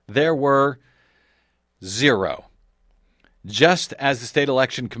 There were 0. Just as the State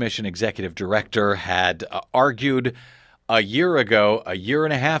Election Commission Executive Director had argued a year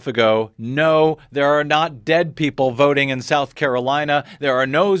and a half ago, no, there are not dead people voting in South Carolina. There are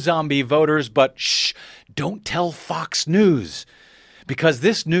no zombie voters, but shh, don't tell Fox News. Because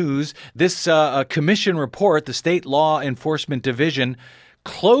this commission report, the State Law Enforcement Division,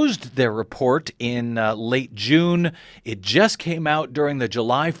 closed their report in late June. It just came out during the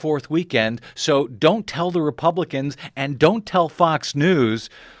July 4th weekend, so don't tell the Republicans and don't tell Fox News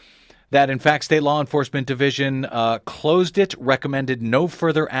that, in fact, State Law Enforcement Division closed it, recommended no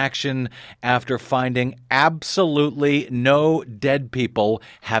further action after finding absolutely no dead people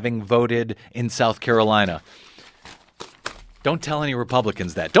having voted in South Carolina. Don't tell any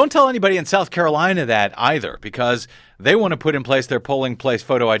Republicans that. Don't tell anybody in South Carolina that either, because they want to put in place their polling place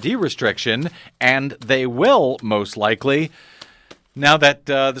photo ID restriction, and they will, most likely, now that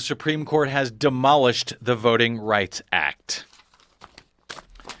the Supreme Court has demolished the Voting Rights Act.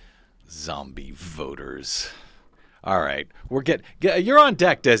 Zombie voters. All right, you're on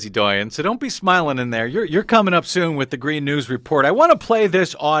deck, Desi Doyen, so don't be smiling in there. You're coming up soon with the Green News Report. I want to play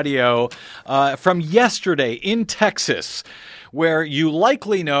this audio from yesterday in Texas, where you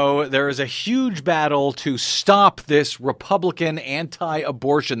likely know there is a huge battle to stop this Republican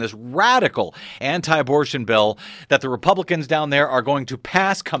anti-abortion, this radical anti-abortion bill that the Republicans down there are going to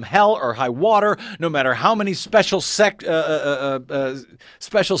pass come hell or high water, no matter how many special sessions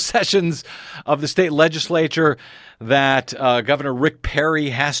of the state legislature that Governor Rick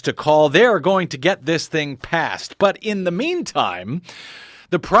Perry has to call. They are going to get this thing passed. But in the meantime,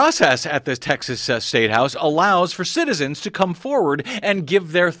 The process at the Texas State House allows for citizens to come forward and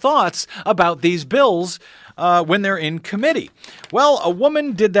give their thoughts about these bills when they're in committee. Well, a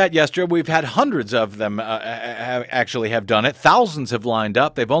woman did that yesterday. We've had hundreds of them actually have done it. Thousands have lined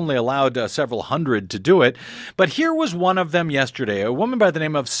up. They've only allowed several hundred to do it. But here was one of them yesterday. A woman by the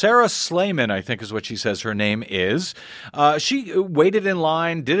name of Sarah Slayman, I think is what she says her name is. She waited in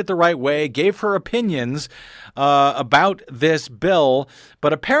line, did it the right way, gave her opinions about this bill.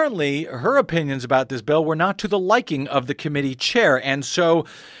 But apparently her opinions about this bill were not to the liking of the committee chair. And so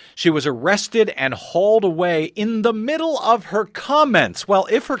she was arrested and hauled away in the middle of her comments. Well,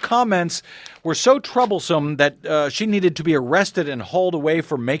 if her comments were so troublesome that she needed to be arrested and hauled away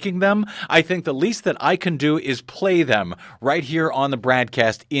for making them, I think the least that I can do is play them right here on the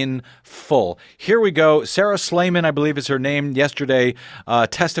BradCast in full. Here we go. Sarah Slayman, I believe is her name, yesterday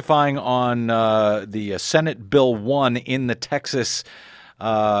testifying on the Senate Bill 1 in the Texas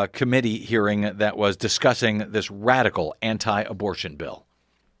committee hearing that was discussing this radical anti-abortion bill.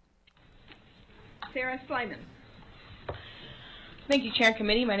 Sarah Slayman. Thank you, Chair and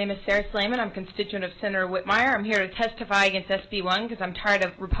Committee. My name is Sarah Slayman. I'm a constituent of Senator Whitmire. I'm here to testify against SB 1 because I'm tired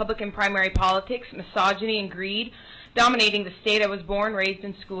of Republican primary politics, misogyny, and greed dominating the state I was born, raised,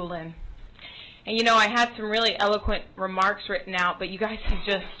 and schooled in. And you know, I had some really eloquent remarks written out, but you guys have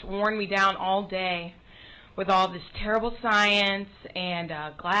just worn me down all day with all this terrible science and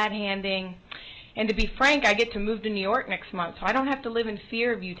glad-handing. And to be frank, I get to move to New York next month, so I don't have to live in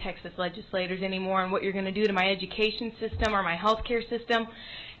fear of you Texas legislators anymore and what you're going to do to my education system or my health care system,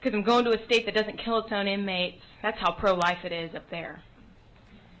 because I'm going to a state that doesn't kill its own inmates. That's how pro-life it is up there.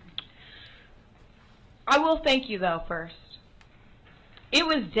 I will thank you, though, first. It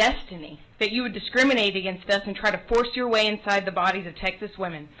was destiny that you would discriminate against us and try to force your way inside the bodies of Texas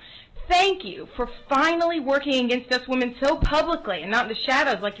women. Thank you for finally working against us women so publicly and not in the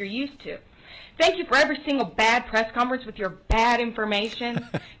shadows like you're used to. Thank you for every single bad press conference with your bad information.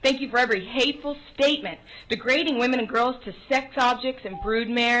 Thank you for every hateful statement degrading women and girls to sex objects and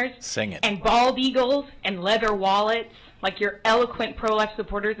broodmares. Sing it. And bald eagles and leather wallets like your eloquent pro-life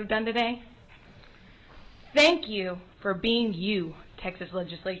supporters have done today. Thank you for being you, Texas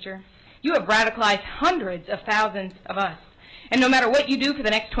legislature. You have radicalized hundreds of thousands of us. And no matter what you do for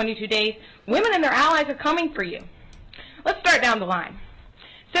the next 22 days, women and their allies are coming for you. Let's start down the line.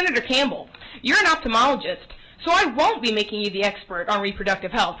 Senator Campbell, you're an ophthalmologist, so I won't be making you the expert on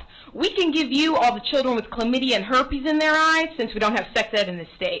reproductive health. We can give you all the children with chlamydia and herpes in their eyes since we don't have sex ed in this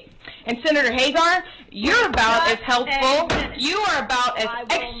state. And Senator Hagar, you're about as helpful. You are about as,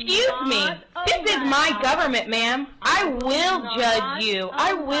 excuse me, this is my government, ma'am. I will judge you.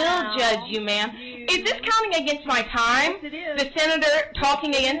 I will judge you, ma'am. Is this counting against my time? Yes, it is. The senator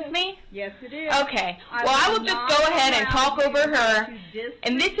talking against me? Yes, it is. Okay. Well, I will just go ahead and talk over her.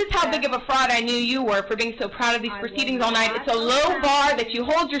 And this is how big of a fraud I knew you were for being so proud of these proceedings all night. It's a low bar that you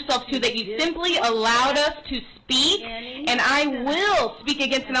hold yourself to, that you simply allowed us to speak. And I will speak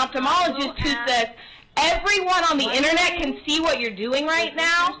against an ophthalmologist who says, everyone on the internet can see what you're doing right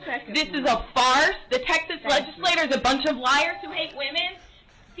now. This is a farce. The Texas legislature is a bunch of liars who hate women.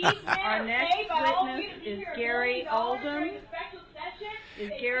 Our next witness is Gary Oldham.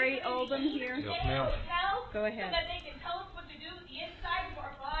 Is Gary Oldham here? Yes, ma'am. Go ahead. So that they can tell us what to do with the inside of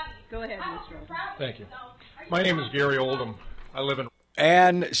our bodies. Go ahead, Mr. Oldham. Thank you. My name is Gary Oldham. I live in...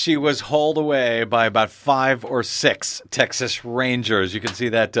 And she was hauled away by about 5 or 6 Texas Rangers. You can see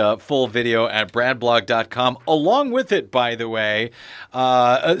that full video at bradblog.com. Along with it, by the way,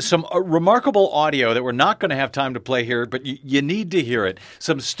 some remarkable audio that we're not going to have time to play here, but you need to hear it.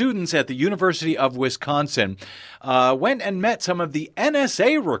 Some students at the University of Wisconsin went and met some of the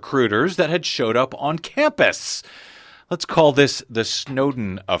NSA recruiters that had showed up on campus. Let's call this the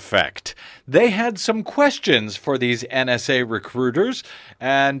Snowden effect. They had some questions for these NSA recruiters.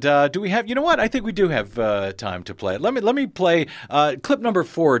 And do we have, you know what? I think we do have time to play it. Let me play clip number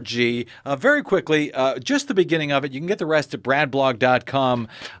 4, G, very quickly. Just the beginning of it. You can get the rest at bradblog.com,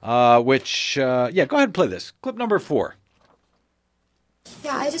 which, go ahead and play this. Clip number 4.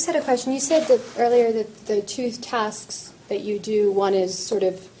 Yeah, I just had a question. You said that earlier that the 2 tasks that you do, one is sort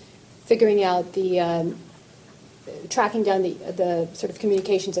of figuring out the tracking down the sort of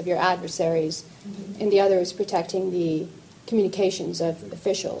communications of your adversaries, and the other is protecting the communications of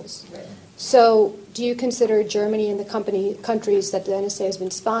officials. Right. So do you consider Germany and the countries that the NSA has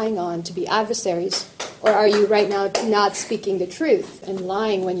been spying on to be adversaries, or are you right now not speaking the truth and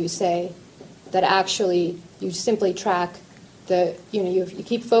lying when you say that actually you simply track you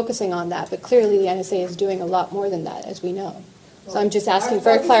keep focusing on that, but clearly the NSA is doing a lot more than that, as we know. So I'm just asking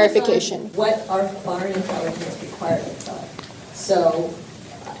for a clarification. What our foreign intelligence requirements are. So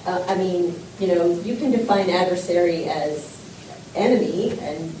I mean, you can define adversary as enemy,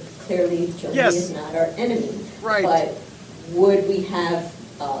 and clearly Germany is not our enemy. Right. But would we have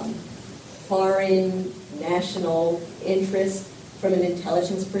foreign national interest from an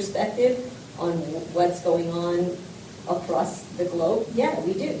intelligence perspective on what's going on across the globe? Yeah,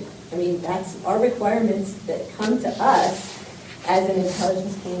 we do. I mean, that's our requirements that come to us as an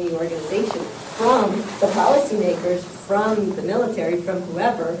intelligence community organization from the policymakers, from the military, from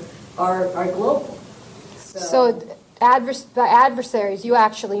whoever, are global. So by adversaries, you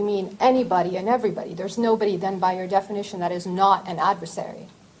actually mean anybody and everybody. There's nobody then, by your definition, that is not an adversary.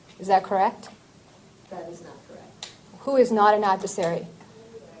 Is that correct? That is not correct. Who is not an adversary?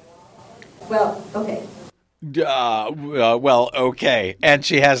 Well, okay. Okay. And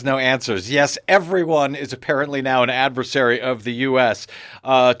she has no answers. Yes, everyone is apparently now an adversary of the U.S.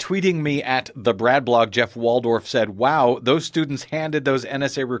 Tweeting me at the Brad blog, Jeff Waldorf said, wow, those students handed those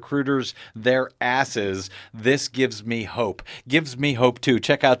NSA recruiters their asses. This gives me hope. Gives me hope, too.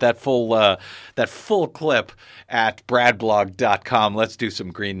 Check out that full clip at bradblog.com. Let's do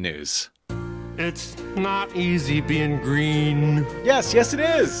some green news. It's not easy being green. Yes, it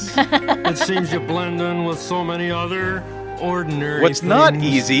is. It seems you blend in with so many other ordinary What's things. not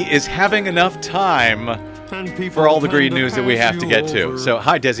easy is having enough time for all the green news that we have to get to. So,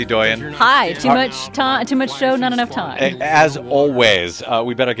 hi, Desi Doyen. Hi. Too much show, not enough time. As always,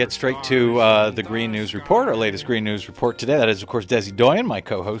 we better get straight to the Green News Report, our latest Green News Report today. That is, of course, Desi Doyen, my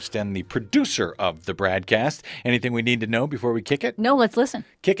co-host and the producer of the BradCast. Anything we need to know before we kick it? No, let's listen.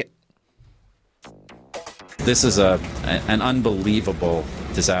 Kick it. This is an unbelievable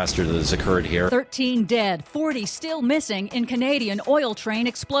disaster that has occurred here. 13 dead, 40 still missing in Canadian oil train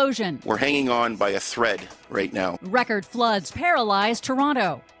explosion. We're hanging on by a thread right now. Record floods paralyzed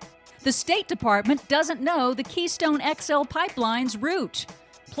Toronto. The State Department doesn't know the Keystone XL pipeline's route.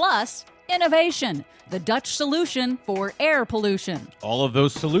 Plus, innovation, the Dutch solution for air pollution. All of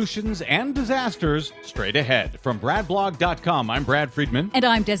those solutions and disasters straight ahead. From BradBlog.com, I'm Brad Friedman. And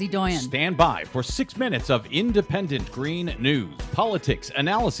I'm Desi Doyen. Stand by for 6 minutes of independent green news, politics,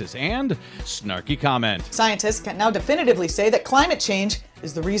 analysis, and snarky comment. Scientists can now definitively say that climate change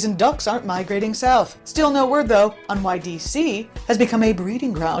is the reason ducks aren't migrating south. Still no word, though, on why D.C. has become a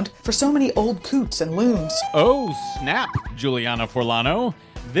breeding ground for so many old coots and loons. Oh, snap, Juliana Forlano.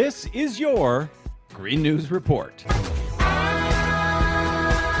 This is your Green News Report.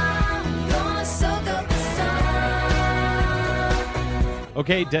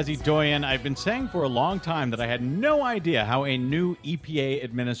 Okay, Desi Doyen, I've been saying for a long time that I had no idea how a new EPA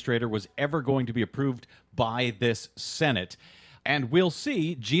administrator was ever going to be approved by this Senate. And we'll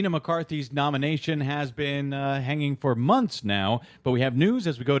see. Gina McCarthy's nomination has been hanging for months now. But we have news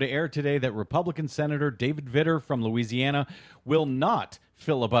as we go to air today that Republican Senator David Vitter from Louisiana will not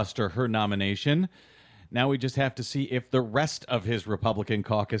filibuster her nomination. Now we just have to see if the rest of his Republican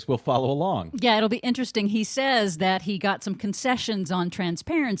caucus will follow along. Yeah, it'll be interesting. He says that he got some concessions on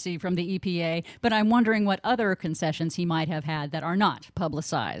transparency from the EPA, but I'm wondering what other concessions he might have had that are not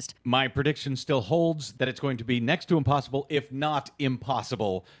publicized. My prediction still holds that it's going to be next to impossible, if not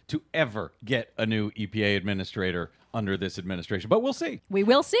impossible, to ever get a new EPA administrator under this administration. But we'll see. We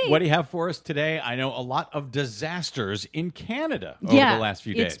will see. What do you have for us today? I know a lot of disasters in Canada over the last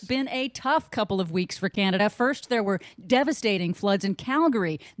few days. It's been a tough couple of weeks for Canada. First, there were devastating floods in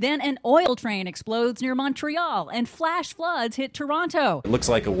Calgary. Then an oil train explodes near Montreal, and flash floods hit Toronto. It looks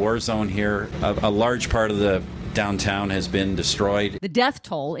like a war zone here. A large part of the downtown has been destroyed. The death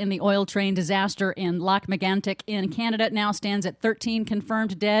toll in the oil train disaster in Lac-Mégantic in Canada now stands at 13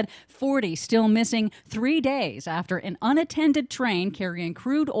 confirmed dead, 40 still missing 3 days after an unattended train carrying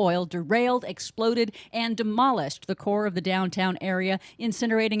crude oil derailed, exploded, and demolished the core of the downtown area,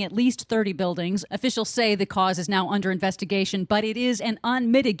 incinerating at least 30 buildings. Officials say the cause is now under investigation, but it is an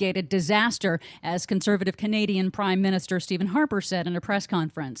unmitigated disaster, as Conservative Canadian Prime Minister Stephen Harper said in a press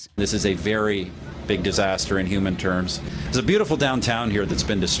conference. This is a very big disaster in human terms. There's a beautiful downtown here that's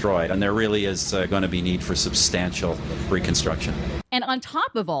been destroyed, and there really is going to be need for substantial reconstruction. And on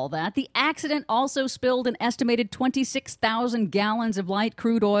top of all that, the accident also spilled an estimated 26,000 gallons of light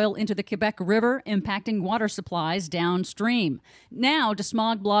crude oil into the Quebec River, impacting water supplies downstream. Now,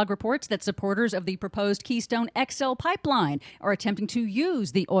 DeSmog blog reports that supporters of the proposed Keystone XL pipeline are attempting to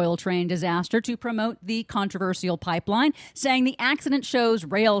use the oil train disaster to promote the controversial pipeline, saying the accident shows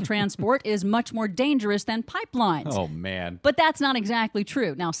rail transport is much more dangerous than pipelines. Oh, man. But that's not exactly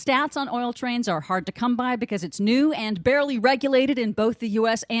true. Now, stats on oil trains are hard to come by because it's new and barely regulated in both the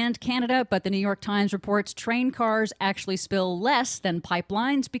U.S. and Canada, but the New York Times reports train cars actually spill less than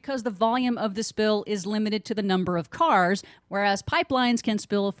pipelines because the volume of the spill is limited to the number of cars, whereas pipelines can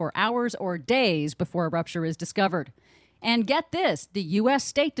spill for hours or days before a rupture is discovered. And get this, the U.S.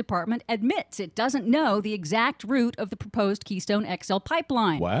 State Department admits it doesn't know the exact route of the proposed Keystone XL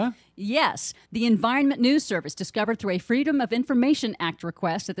pipeline. What? Yes. The Environment News Service discovered through a Freedom of Information Act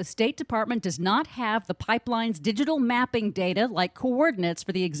request that the State Department does not have the pipeline's digital mapping data, like coordinates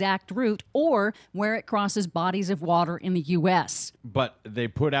for the exact route or where it crosses bodies of water in the U.S. But they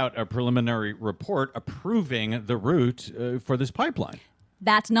put out a preliminary report approving the route for this pipeline.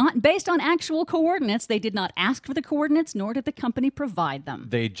 That's not based on actual coordinates. They did not ask for the coordinates, nor did the company provide them.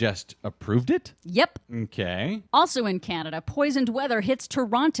 They just approved it? Yep. Okay. Also in Canada, poisoned weather hits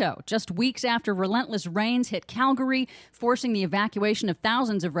Toronto just weeks after relentless rains hit Calgary, forcing the evacuation of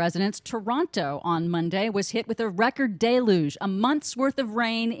thousands of residents. Toronto on Monday was hit with a record deluge, a month's worth of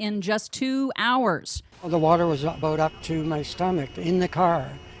rain in just 2 hours. Well, the water was about up to my stomach in the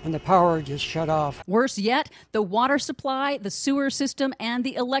car, and the power just shut off. Worse yet, the water supply, the sewer system, and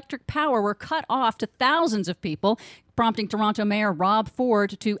the electric power were cut off to thousands of people, prompting Toronto Mayor Rob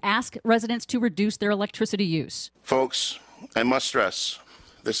Ford to ask residents to reduce their electricity use. Folks, I must stress,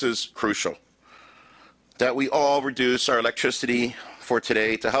 this is crucial, that we all reduce our electricity for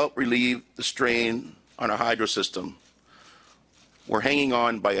today to help relieve the strain on our hydro system. We're hanging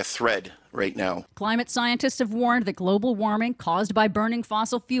on by a thread right now. Climate scientists have warned that global warming caused by burning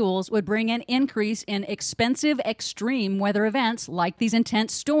fossil fuels would bring an increase in expensive extreme weather events like these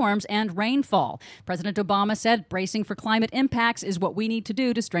intense storms and rainfall. President Obama said bracing for climate impacts is what we need to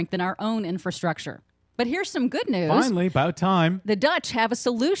do to strengthen our own infrastructure. But here's some good news. Finally, about time. The Dutch have a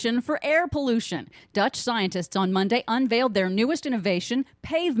solution for air pollution. Dutch scientists on Monday unveiled their newest innovation,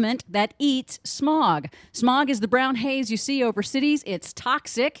 pavement that eats smog. Smog is the brown haze you see over cities. It's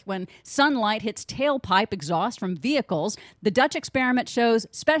toxic when sunlight hits tailpipe exhaust from vehicles. The Dutch experiment shows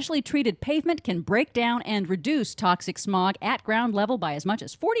specially treated pavement can break down and reduce toxic smog at ground level by as much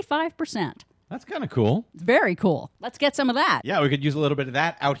as 45%. That's kind of cool. Very cool. Let's get some of that. Yeah, we could use a little bit of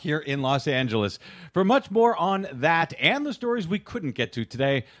that out here in Los Angeles. For much more on that and the stories we couldn't get to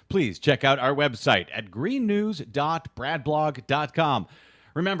today, please check out our website at greennews.bradblog.com.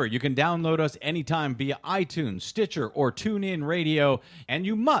 Remember, you can download us anytime via iTunes, Stitcher, or TuneIn Radio, and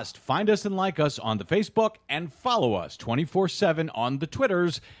you must find us and like us on the Facebook and follow us 24/7 on the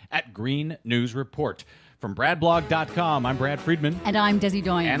Twitters at Green News Report. From BradBlog.com, I'm Brad Friedman. And I'm Desi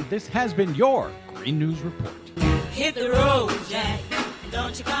Doyen. And this has been your Green News Report. Hit the road, Jack.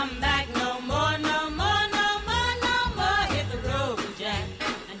 Don't you come back no more, no more, no more, no more. Hit the road, Jack.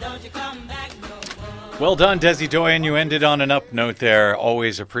 And don't you come back no more. Well done, Desi Doyen. You ended on an up note there.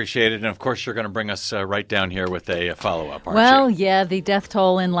 Always appreciated. And, of course, you're going to bring us right down here with a follow-up, aren't you? Well, yeah, the death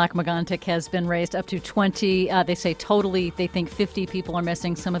toll in Lac-Mégantic has been raised up to 20. They say totally, they think 50 people are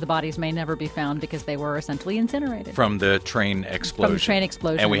missing. Some of the bodies may never be found because they were essentially incinerated. From the train explosion. From the train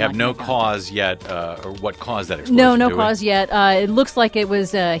explosion. And we have no cause yet, or what caused that explosion. No cause yet. It looks like it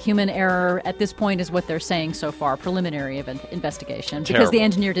was human error at this point is what they're saying so far, preliminary investigation. Because the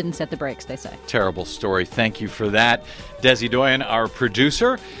engineer didn't set the brakes, they say. Terrible story. Thank you for that. Desi Doyen, our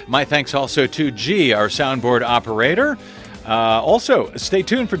producer. My thanks also to G, our soundboard operator. Also, stay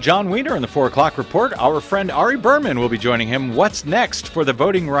tuned for John Wiener in the 4 o'clock report. Our friend Ari Berman will be joining him. What's next for the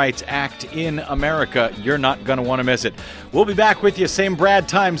Voting Rights Act in America? You're not going to want to miss it. We'll be back with you, same Brad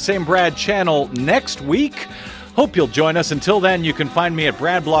time, same Brad channel next week. Hope you'll join us. Until then, you can find me at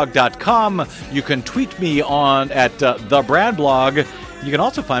bradblog.com. You can tweet me at the BradBlog. You can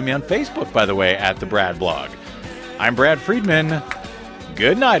also find me on Facebook, by the way, at the BradBlog. I'm Brad Friedman.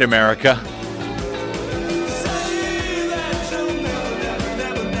 Good night, America.